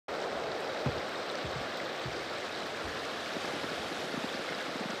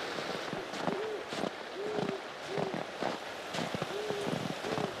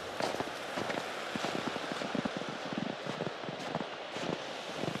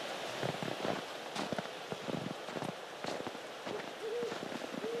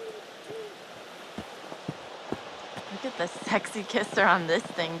the sexy kisser on this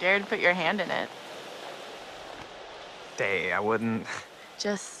thing. Dare to put your hand in it. Hey, I wouldn't.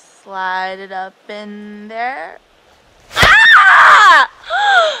 Just slide it up in there. Ah!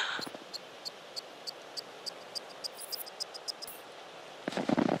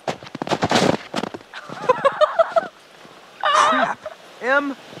 Crap.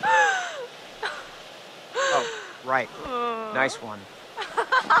 M. Oh, right. Nice one.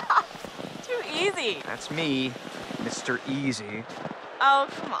 Too easy. That's me, Mr. Easy. Oh,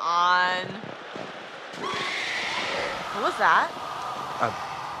 come on. What was that?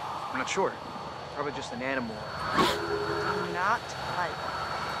 I'm not sure. Probably just an animal. Do not like.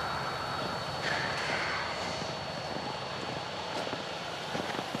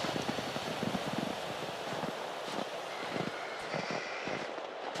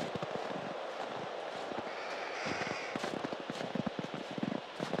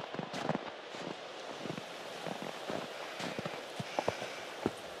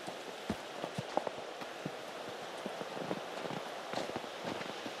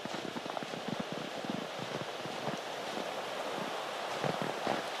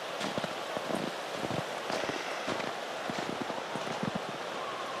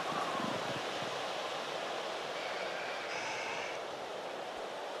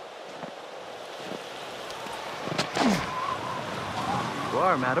 You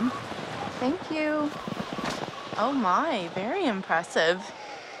are, madam. Thank you. Oh my, very impressive.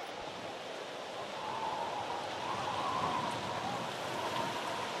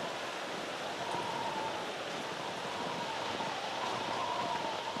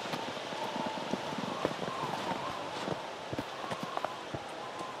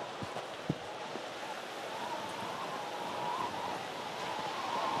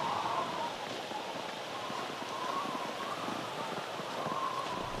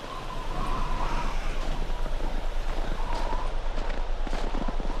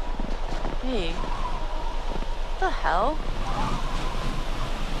 Hey, what the hell?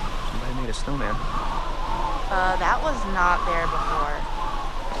 Somebody made a snowman. That was not there before.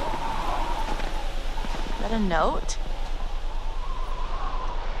 Is that a note?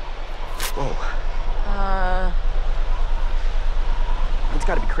 Whoa. It's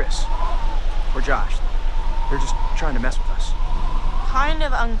gotta be Chris. Or Josh. They're just trying to mess with us. Kind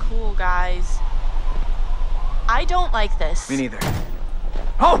of uncool, guys. I don't like this. Me neither.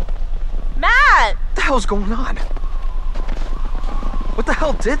 Oh! Matt! What the hell's going on? What the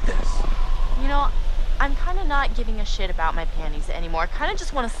hell did this? You know, I'm kind of not giving a shit about my panties anymore. Kind of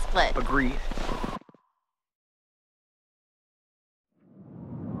just want to split. Agreed.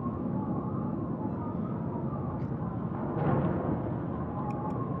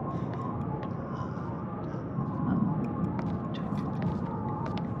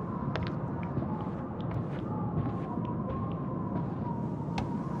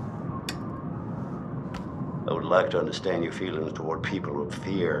 I would like to understand your feelings toward people who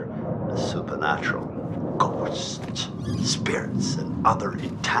fear the supernatural, ghosts, spirits, and other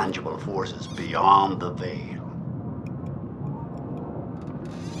intangible forces beyond the veil.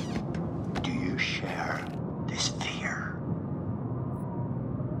 Do you share this fear?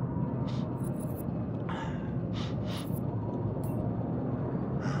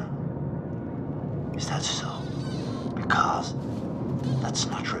 Is that so? Because that's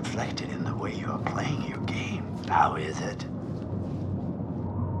not reflected in the way you are playing your game. How is it?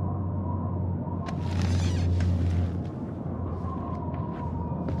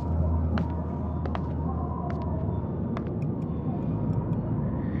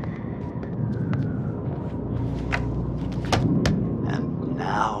 And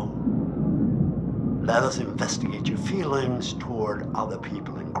now, let us investigate your feelings toward other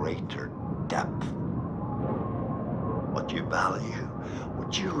people in greater depth. What you value,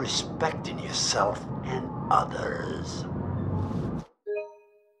 what you respect in yourself and others.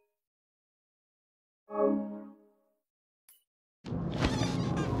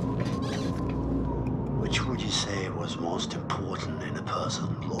 Which would you say was most important in a person,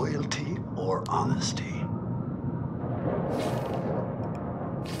 loyalty or honesty?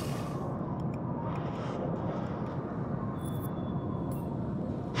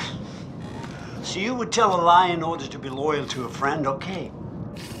 So you would tell a lie in order to be loyal to a friend, okay?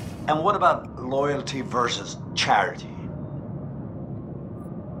 And what about loyalty versus charity?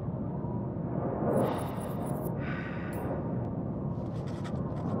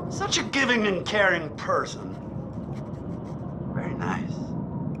 Such a giving and caring person. Very nice.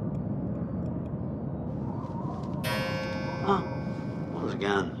 Huh. Once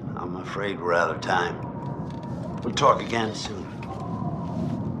again, I'm afraid we're out of time. We'll talk again soon.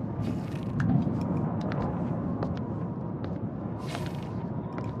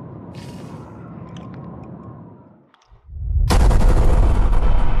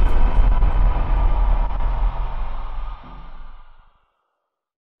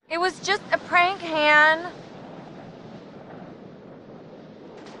 was just a prank, Han.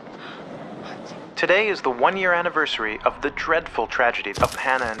 Today is the one-year anniversary of the dreadful tragedy of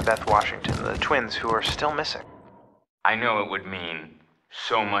Hannah and Beth Washington, the twins who are still missing. I know it would mean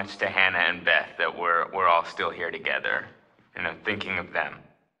so much to Hannah and Beth that we're all still here together, and I'm thinking of them.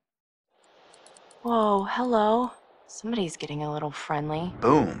 Whoa, hello. Somebody's getting a little friendly.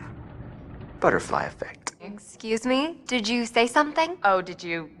 Boom. Butterfly effect. Excuse me? Did you say something? Oh, did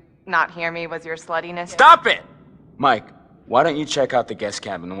you not hear me? Was your sluttiness? Stop it! Mike, why don't you check out the guest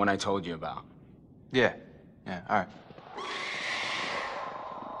cabin, the one I told you about? Yeah, all right.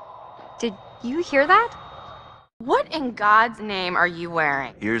 Did you hear that? What in God's name are you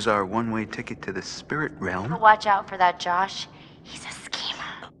wearing? Here's our one-way ticket to the spirit realm. Watch out for that Josh. He's a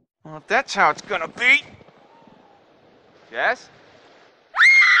schemer. Well, if that's how it's gonna be. Jess?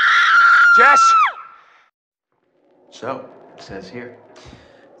 Jess! So, it says here,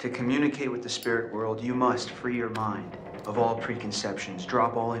 to communicate with the spirit world, you must free your mind of all preconceptions,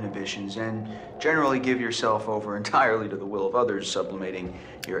 drop all inhibitions, and generally give yourself over entirely to the will of others, sublimating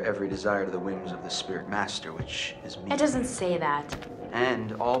your every desire to the whims of the spirit master, which is me. It doesn't say that.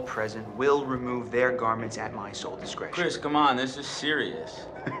 And all present will remove their garments at my sole discretion. Chris, come on, this is serious.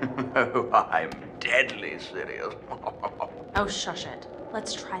 Oh, I'm deadly serious. Oh, shush it.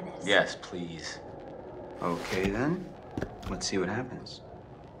 Let's try this. Yes, please. Okay, then. Let's see what happens.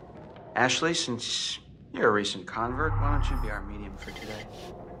 Ashley, since you're a recent convert, why don't you be our medium for today?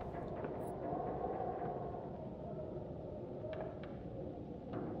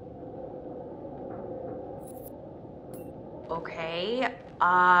 Okay,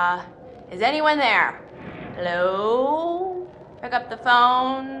 is anyone there? Hello? Pick up the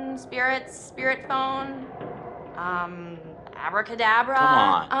phone, spirit phone. Abracadabra.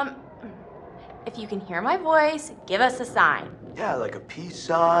 Come on. If you can hear my voice, give us a sign. Yeah, like a peace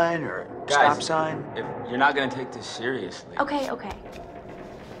sign or a Guys, stop sign. If you're not gonna take this seriously. Okay.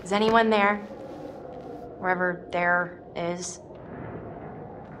 Is anyone there? Wherever there is.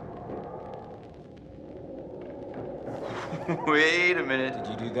 Wait a minute. Did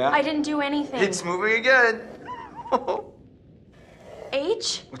you do that? I didn't do anything. It's moving again.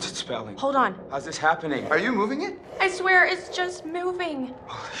 H? What's it spelling? Hold on. How's this happening? Are you moving it? I swear it's just moving.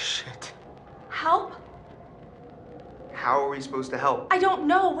 Holy shit. Help? How are we supposed to help? I don't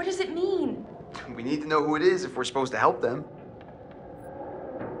know. What does it mean? We need to know who it is if we're supposed to help them.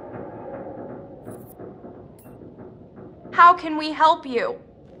 How can we help you?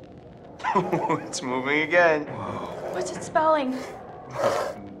 It's moving again. What's it spelling?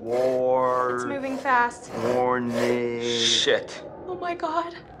 War. It's moving fast. Warning. Shit. Oh my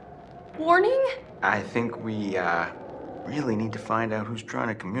God. Warning? I think we, really need to find out who's trying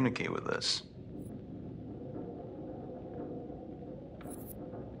to communicate with us.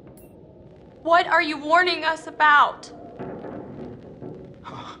 What are you warning us about?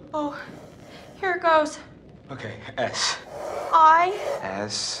 Oh, here it goes. Okay, S. I,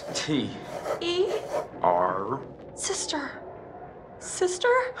 S. T. E, R. sister. Sister?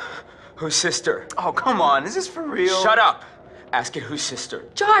 Whose sister? Oh, come on. Is this for real? Shut up! Ask it whose sister.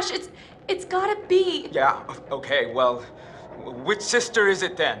 Josh, it's gotta be. Yeah, okay, well, which sister is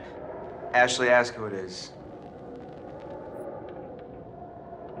it then? Ashley, ask who it is.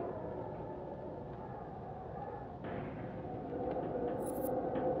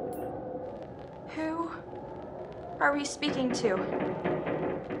 Who are we speaking to?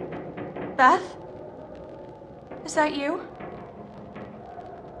 Beth? Is that you?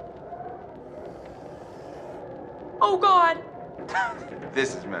 Oh God!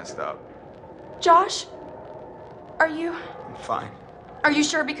 This is messed up. Josh? Are you Fine.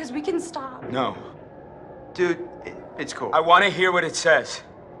 sure? Because we can stop. No. Dude, it's cool. I want to hear what it says.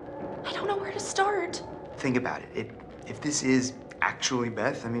 I don't know where to start. Think about it. If this is actually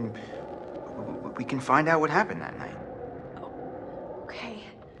Beth, I mean, we can find out what happened that night. Okay.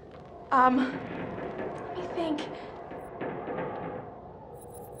 Let me think.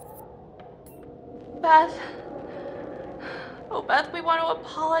 Beth. Oh, Beth, we want to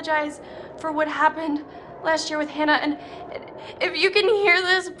apologize for what happened last year with Hannah. And if you can hear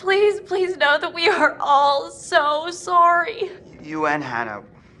this, please know that we are all so sorry. You and Hannah,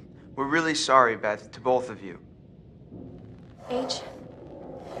 we're really sorry, Beth, to both of you. H.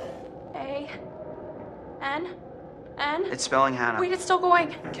 A. N. N. It's spelling Hannah. Wait, it's still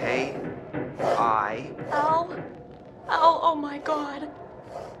going. K-I. L. Oh my God.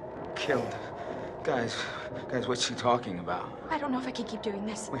 Killed. Guys, what's she talking about? I don't know if I can keep doing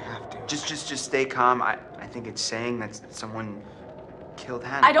this. We have to. Just stay calm. I think it's saying that someone killed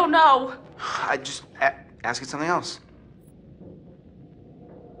Hannah. I don't know. I just ask it something else.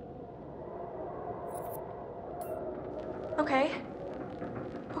 Okay.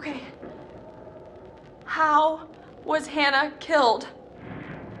 Okay. How was Hannah killed?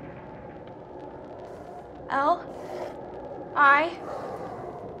 L-I-B?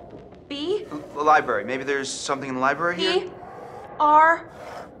 The library. Maybe there's something in the library here? P-R-O-O?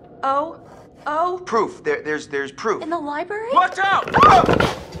 Proof. There's proof. In the library? Watch out!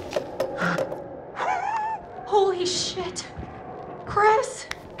 Holy shit. Chris?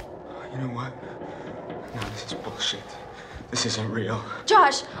 You know what? No, this is bullshit. This isn't real.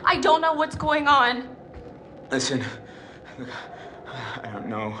 Josh, I don't know what's going on. Listen, look, I don't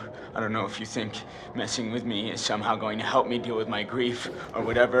know if you think messing with me is somehow going to help me deal with my grief or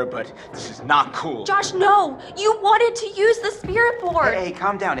whatever, but this is not cool. Josh, no! You wanted to use the spirit board! Hey,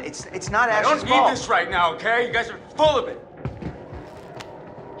 calm down. It's not I Ash's don't fault. need this right now, okay? You guys are full of it.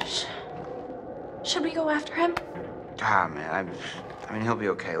 Should we go after him? Ah, man. I mean, he'll be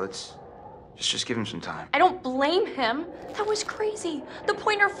okay. Let's just give him some time. I don't blame him. That was crazy. The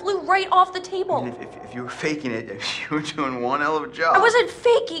pointer flew right off the table. I mean, if you were faking it, you were doing one hell of a job. I wasn't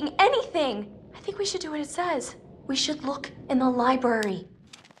faking anything. I think we should do what it says. We should look in the library.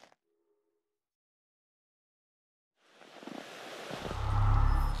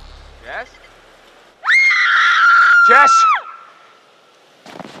 Jess? Jess!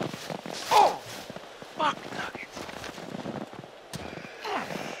 Oh! Fuck nuggets.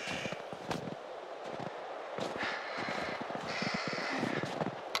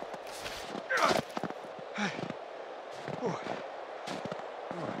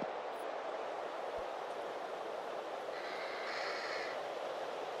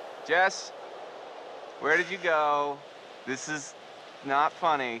 Jess, where did you go? This is not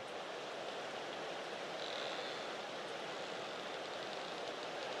funny.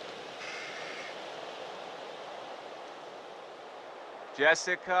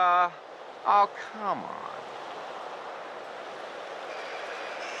 Jessica, oh, come on.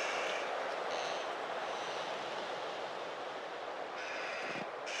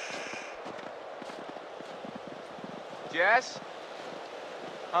 Jess?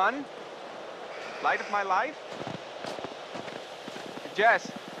 Hun? Light of my life?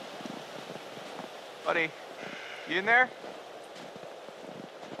 Jess? Buddy, you in there?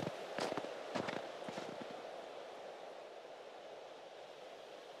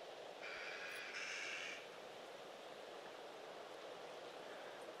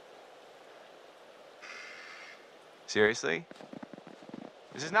 Seriously?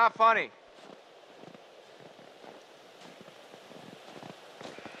 This is not funny.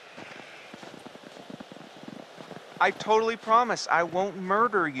 I totally promise I won't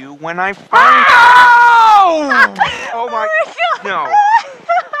murder you when I find out. Oh my God. No.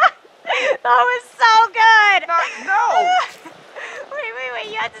 That was so good. No.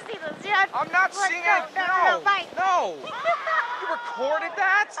 Wait. You have to see this. You have to... I'm not Let's seeing go. it. No. Bye. No. You recorded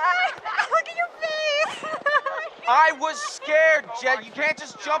that? Look at your face. I was scared, Jet. You can't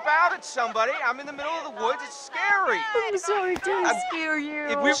just jump out at somebody. I'm in the middle of the woods. It's scary. I'm sorry to scare you.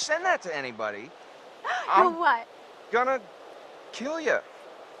 If we send that to anybody, For what? gonna kill you.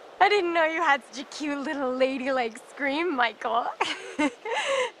 I didn't know you had such a cute little ladylike scream, Michael.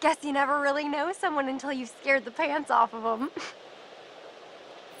 Guess you never really know someone until you've scared the pants off of them. As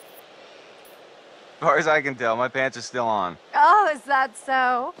far as I can tell, my pants are still on. Oh, is that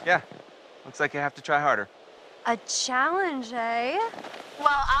so? Yeah. Looks like you have to try harder. A challenge, eh? Well,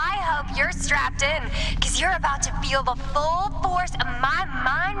 I hope you're strapped in, because you're about to feel the full force of my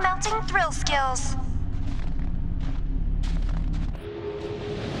mind-melting thrill skills.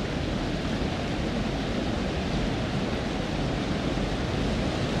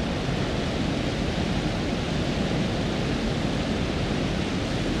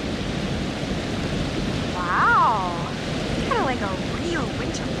 Wow. It's kind of like a real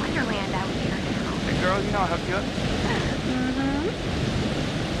winter wonderland out here now. Hey, girl, you know I'll hook you up. Mm-hmm.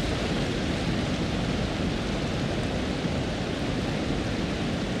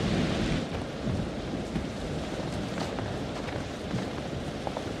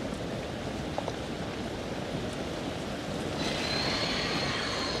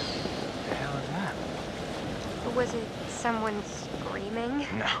 What the hell is that? Was it someone screaming?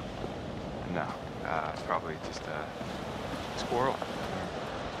 No. Probably just a squirrel.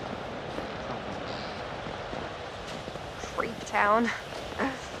 Freak town.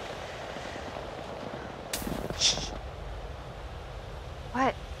 Shh.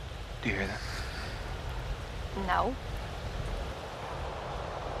 What? Do you hear that? No.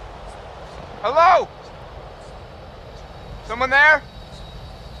 Hello? Someone there?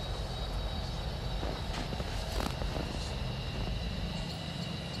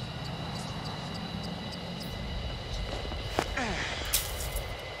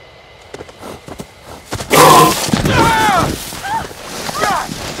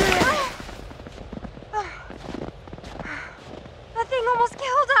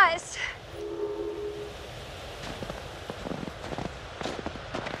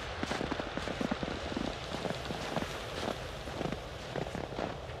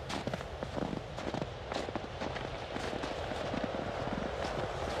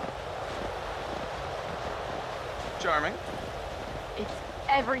 Charming. It's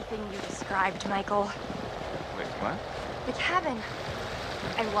everything you described, Michael. Wait, what? The cabin.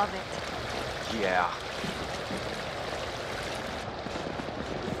 I love it. Yeah.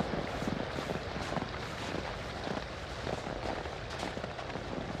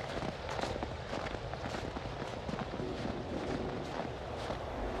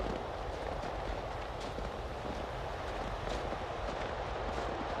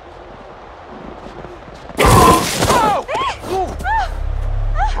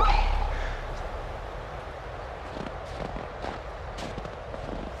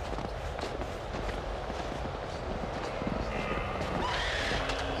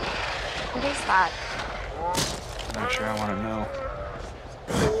 What is that? I'm not sure I want to know.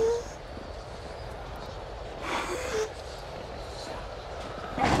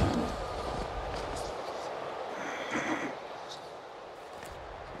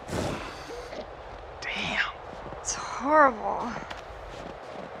 Damn. It's horrible.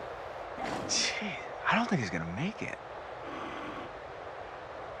 Gee, I don't think he's gonna make it.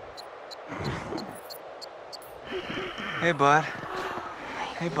 Hey, bud.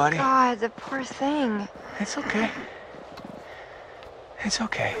 Hey, buddy. God, the poor thing. It's okay. It's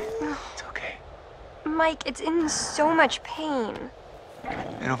okay. It's okay. Mike, it's in so much pain.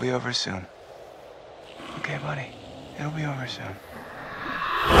 It'll be over soon. Okay, buddy. It'll be over soon.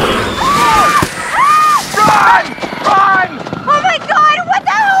 Run! Run! Oh my God, what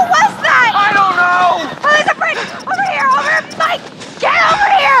the hell was that? I don't know! Oh, there's a bird! Over here, over here! Mike, get over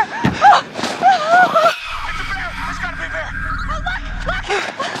here! Oh. It's a bear! There's gotta be a bear!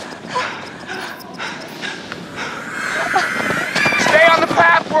 Stay on the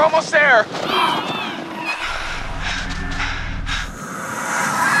path, we're almost there!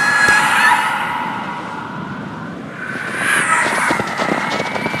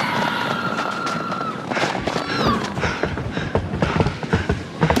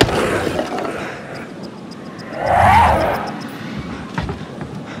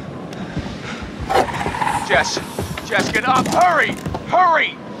 Jess, get up! Hurry!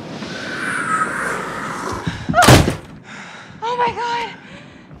 Hurry! Oh my God,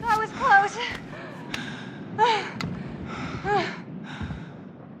 that was close.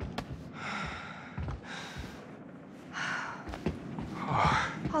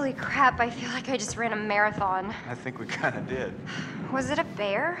 Holy crap, I feel like I just ran a marathon. I think we kinda did. Was it a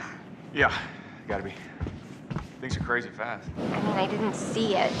bear? Yeah, gotta be. Things are crazy fast. I mean, I didn't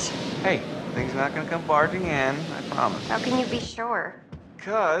see it. Hey, things are not gonna come barging in, I promise. How can you be sure?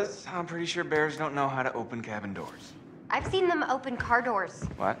 'Cause I'm pretty sure bears don't know how to open cabin doors. I've seen them open car doors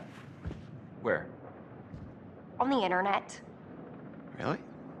What? Where? on the internet. Really?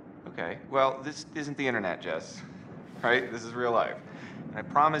 Okay, well, this isn't the internet, Jess. Right? This is real life. And I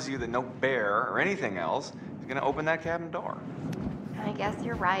promise you that no bear or anything else is gonna open that cabin door. I guess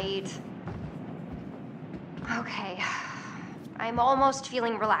you're right. Okay. I'm almost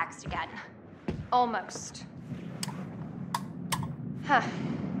feeling relaxed again. Almost. Huh.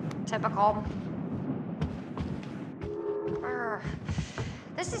 Typical. Urgh.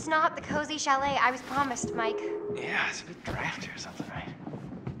 This is not the cozy chalet I was promised, Mike. Yeah, it's a bit drafty or something, right?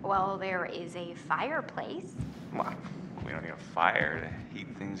 Well, there is a fireplace. Well, we don't need a fire to heat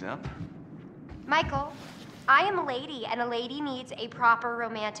things up. Michael, I am a lady, and a lady needs a proper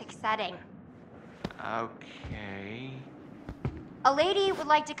romantic setting. Okay. A lady would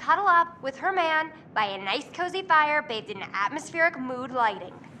like to cuddle up with her man by a nice cozy fire bathed in atmospheric mood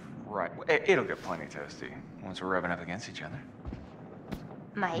lighting. Right. It'll get plenty toasty once we're rubbing up against each other.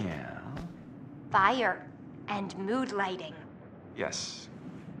 Mike, Yeah. fire and mood lighting. Yes,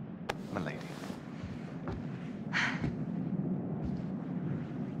 my lady.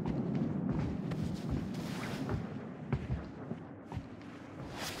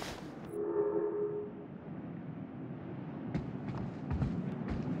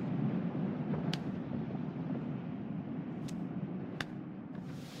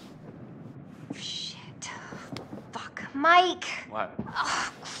 Shit. Fuck. Mike! What?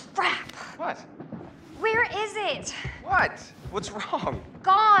 Oh, crap. What? Where is it? What? What's wrong?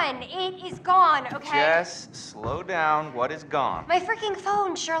 Gone. It is gone, okay? Jess, slow down. What is gone? My freaking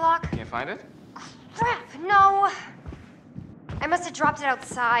phone, Sherlock. Can't find it? Crap, no. I must have dropped it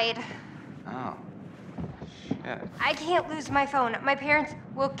outside. Oh. Shit. I can't lose my phone. My parents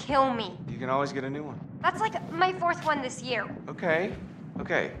will kill me. You can always get a new one. That's like my 4th one this year. Okay.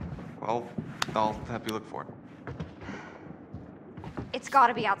 Okay. Well, I'll help you look for it. It's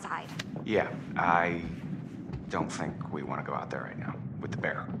gotta be outside. Yeah, I don't think we want to go out there right now with the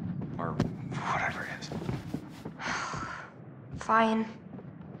bear. Or whatever it is. Fine.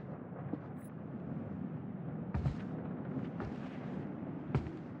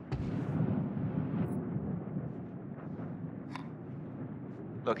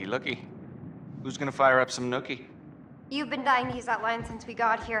 Looky. Who's gonna fire up some nookie? You've been dying to use that line since we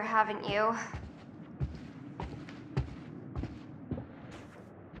got here, haven't you?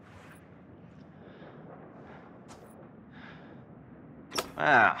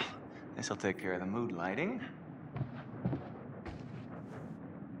 Wow, this'll take care of the mood lighting.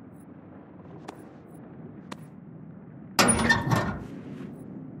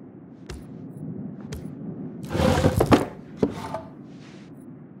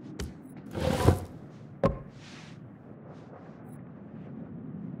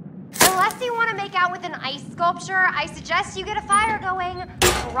 Unless you want to make out with an ice sculpture, I suggest you get a fire going.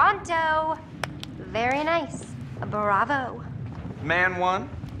 Pronto. Very nice. Bravo. Man one.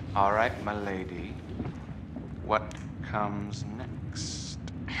 All right, my lady. What comes next?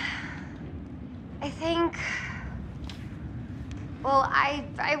 I think... Well,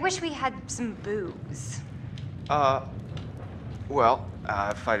 I wish we had some booze. Well,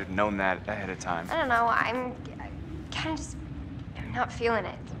 if I'd have known that ahead of time. I don't know, I'm kind of just... I'm not feeling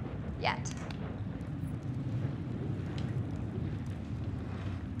it. Yet.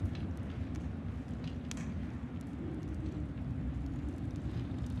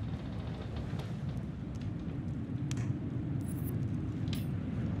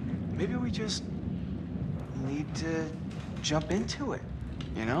 Maybe we just need to jump into it.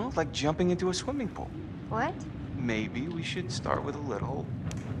 You know, like jumping into a swimming pool. What? Maybe we should start with a little,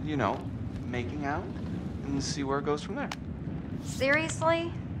 you know, making out and see where it goes from there.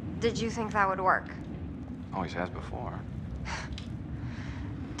 Seriously? Did you think that would work? Always has before.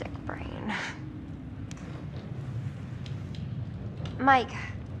 Dick brain. Mike,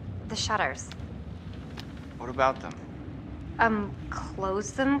 the shutters. What about them?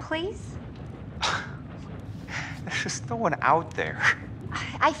 Close them, please? There's just no one out there.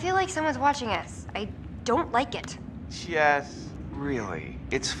 I feel like someone's watching us. I don't like it. Jess, really,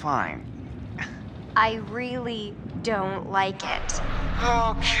 it's fine. I really don't like it.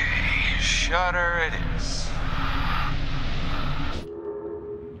 Okay, shutter it is.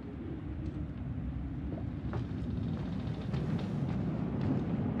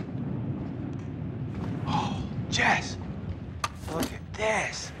 Oh, Jess, look at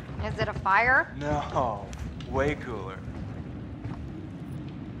this. Is it a fire? No, way cooler.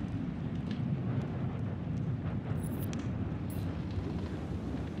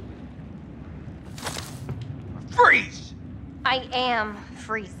 Freeze! I am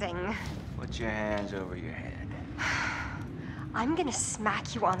freezing. Put your hands over your head. I'm gonna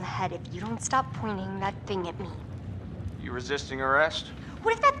smack you on the head if you don't stop pointing that thing at me. You resisting arrest?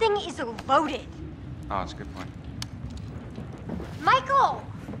 What if that thing is loaded? Oh, that's a good point. Michael!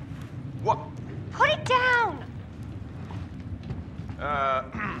 What? Put it down!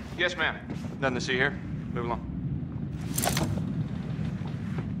 Yes, ma'am. Nothing to see here. Move along.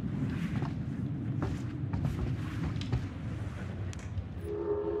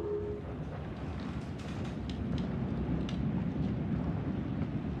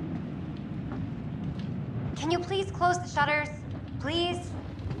 Can you please close the shutters? Please?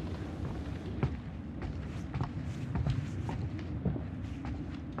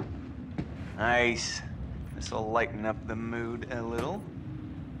 Nice. This'll lighten up the mood a little.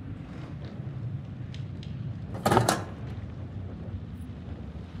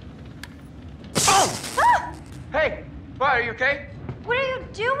 Ah! Hey! Bud, are you okay? What are you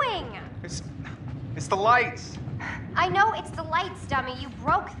doing? It's the lights. I know it's the lights, dummy. You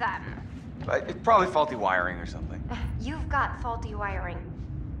broke them. It's probably faulty wiring or something. You've got faulty wiring.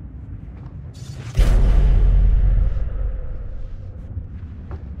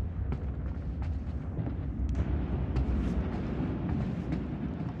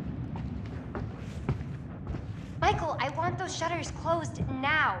 Michael, I want those shutters closed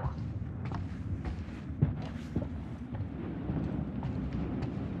now.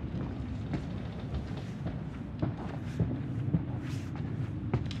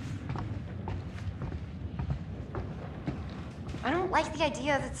 I don't like the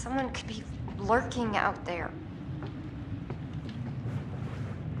idea that someone could be lurking out there.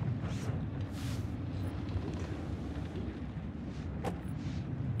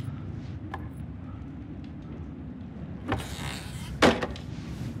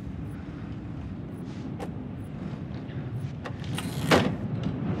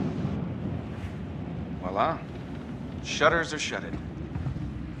 Voila. Shutters are shuttered.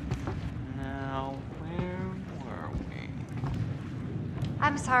 Now, where were we?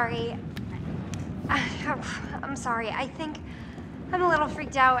 I'm sorry. I'm sorry. I think I'm a little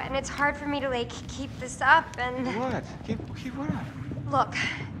freaked out, and it's hard for me to, like, keep this up, and... What? Keep what up? Look,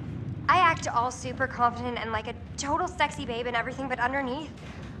 I act all super confident and like a total sexy babe and everything, but underneath,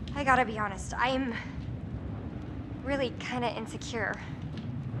 I gotta be honest, I'm really kinda insecure.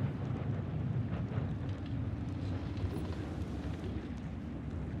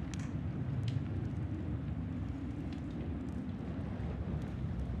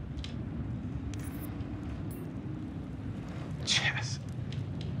 Jess,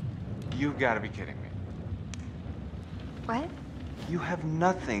 you've got to be kidding me. What? You have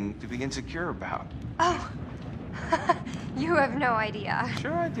nothing to be insecure about. Oh, you have no idea.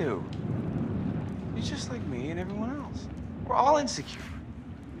 Sure I do. You're just like me and everyone else. We're all insecure.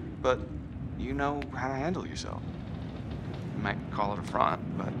 But you know how to handle yourself. You might call it a front,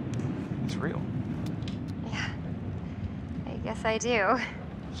 but it's real. Yeah, I guess I do.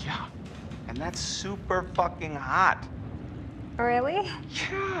 Yeah, and that's super fucking hot. Really?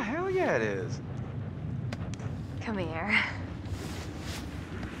 Yeah, hell yeah it is. Come here.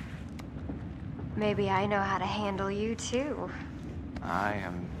 Maybe I know how to handle you too. I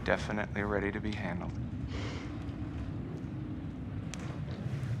am definitely ready to be handled.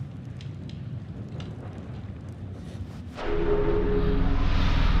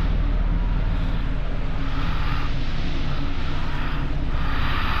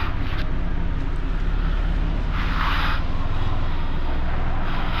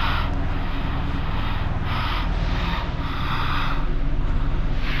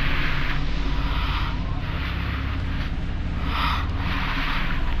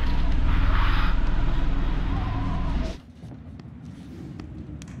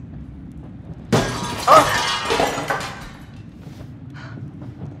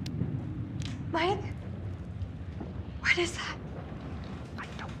 Mike? What is that? I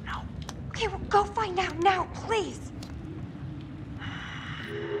don't know. Okay, well, go find out now, please.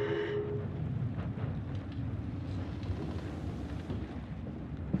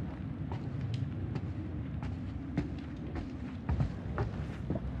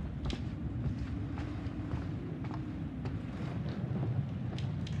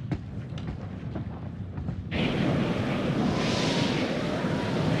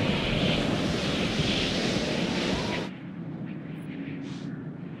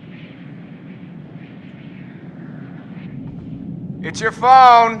 It's your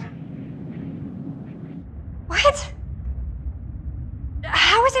phone! What?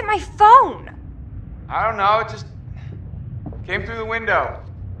 How is it my phone? I don't know, it just came through the window.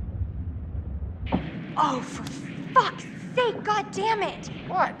 Oh, for fuck's sake, god damn it!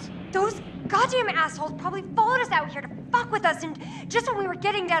 What? Those goddamn assholes probably followed us out here to fuck with us, and just when we were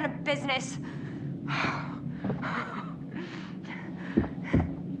getting down to business.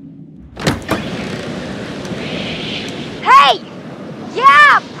 Hey!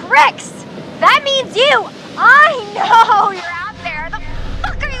 Yeah, pricks! That means you! I know you're out there! The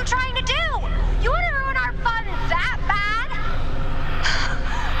fuck are you trying to do? You wanna ruin our fun that bad?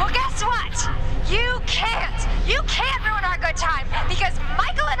 Well, guess what? You can't! You can't ruin our good time, because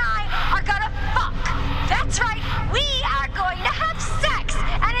Michael and I are gonna fuck! That's right, we are going to have sex,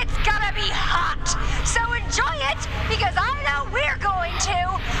 and it's gonna be hot! So enjoy it, because I know we're going to!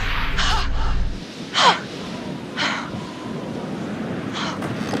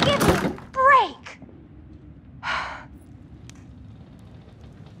 Give me a break!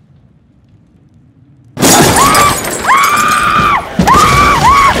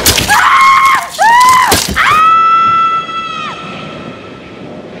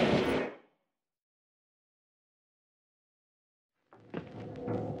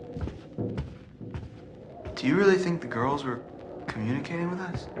 Do you really think the girls were communicating with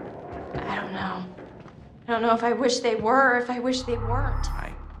us? I don't know. I don't know if I wish they were or if I wish they weren't.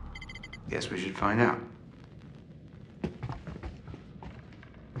 I guess we should find out.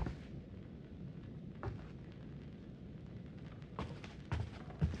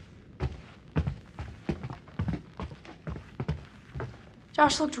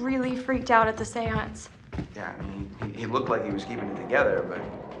 Josh looked really freaked out at the seance. Yeah, I mean, he looked like he was keeping it together, but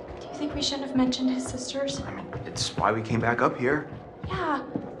Do you think we shouldn't have mentioned his sisters? I mean, it's why we came back up here. Yeah,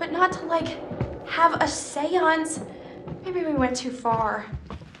 but not to, like, have a seance. Maybe we went too far.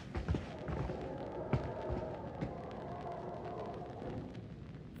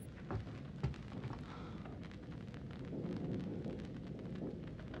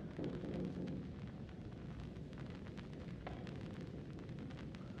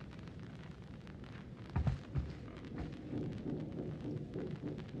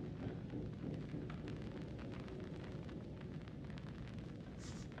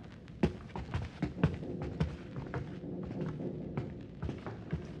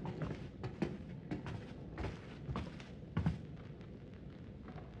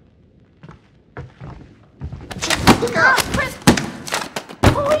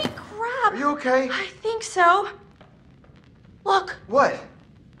 okay? I think so. Look, What?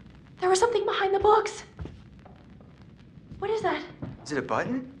 there was something behind the books. What is that? Is it a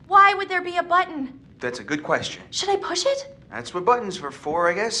button? Why would there be a button? That's a good question. Should I push it? That's what buttons are for,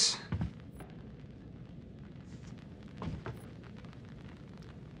 I guess.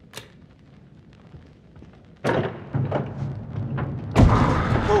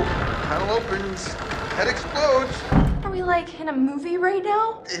 Whoa, panel opens. Head explodes. Are we like in a movie right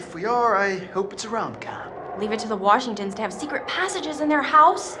now? If we are, I hope it's a rom-com. Leave it to the Washingtons to have secret passages in their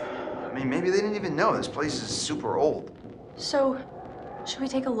house. I mean, maybe they didn't even know this place is super old. So, should we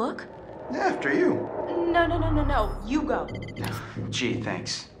take a look? Yeah, after you. No. You go. Gee,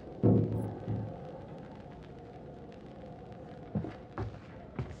 thanks.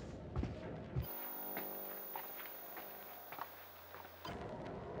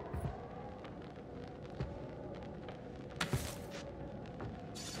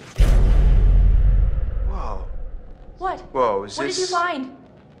 Whoa. What? Whoa, is What this... did you find?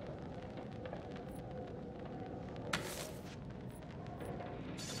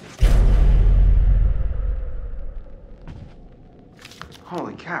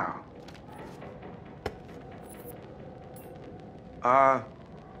 Holy cow.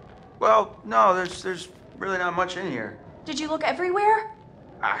 Well, no, there's really not much in here. Did you look everywhere?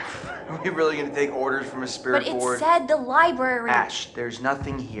 Are we really gonna take orders from a spirit But it board? said the library. Ash, there's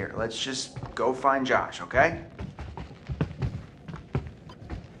nothing here. Let's just go find Josh, okay?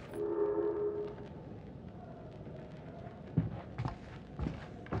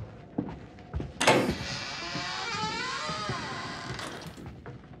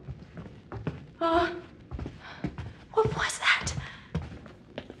 What was that?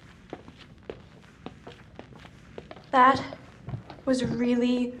 That was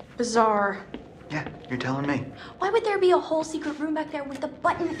really bizarre. Yeah, you're telling me. Why would there be a whole secret room back there with the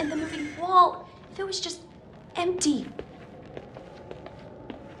button and the moving wall if it was just empty?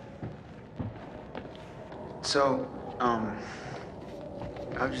 So,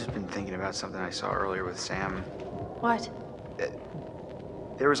 I've just been thinking about something I saw earlier with Sam. What?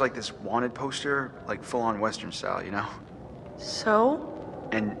 There was like this wanted poster, like full-on Western style, you know? So?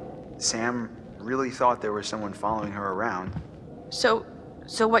 And Sam really thought there was someone following her around. So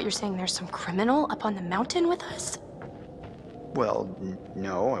what you're saying, there's some criminal up on the mountain with us? Well,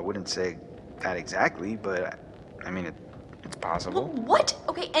 no, I wouldn't say that exactly, but I mean, it's possible. What?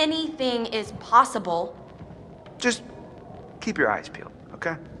 Okay, anything is possible. Just keep your eyes peeled,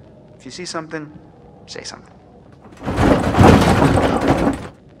 okay? If you see something, say something.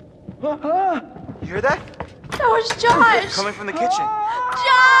 You hear that? That was Josh! Coming from the kitchen.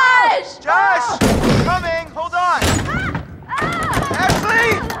 Josh! Josh! Coming! Hold on!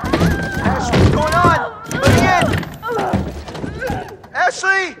 Ashley! Ash, what's going on? Let me in!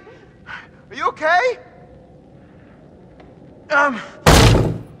 Ashley! Are you okay?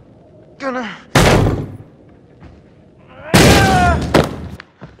 Gonna...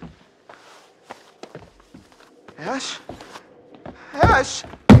 Ash? Ash!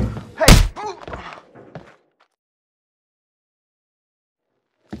 Hey!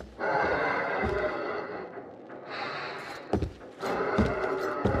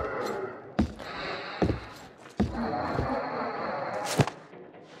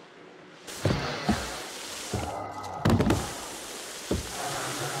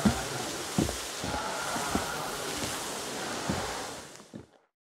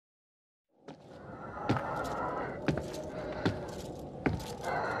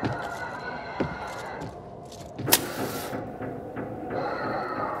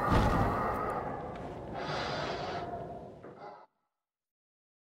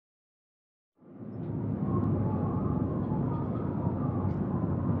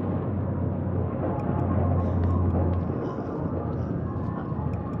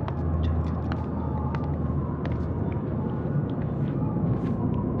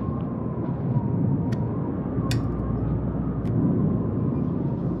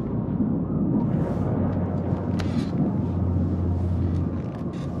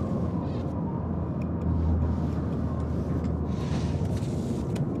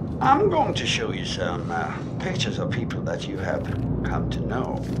 I'm going to show you some pictures of people that you have come to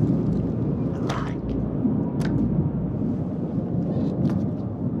know and like.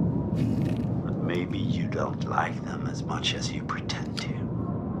 But maybe you don't like them as much as you pretend to.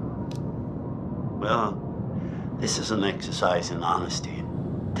 Well, this is an exercise in honesty.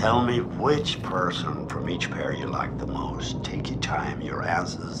 Tell me which person from each pair you like the most. Take your time, your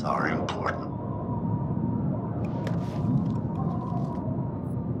answers are important.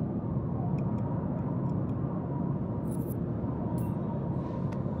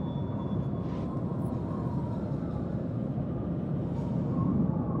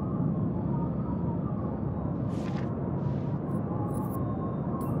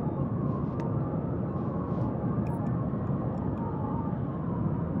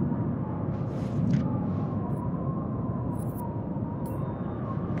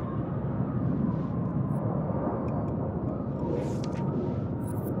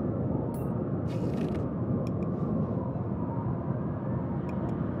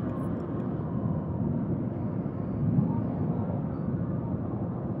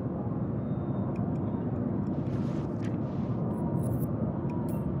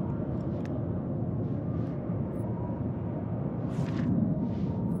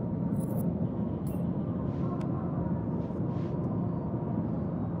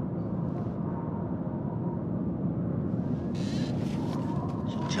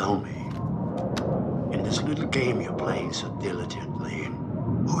 playing so diligently?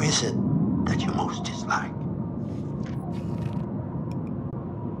 Who is it that you most dislike?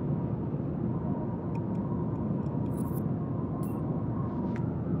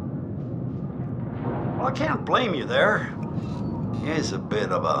 Well, I can't blame you there. He is a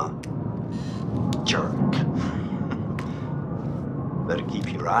bit of a jerk. Better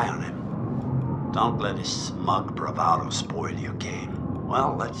keep your eye on him. Don't let his smug bravado spoil your game.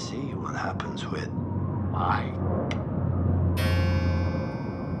 Well, let's see what happens with Mike.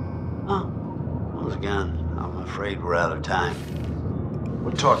 Once again, I'm afraid we're out of time.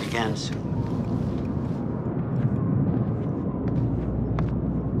 We'll talk again soon.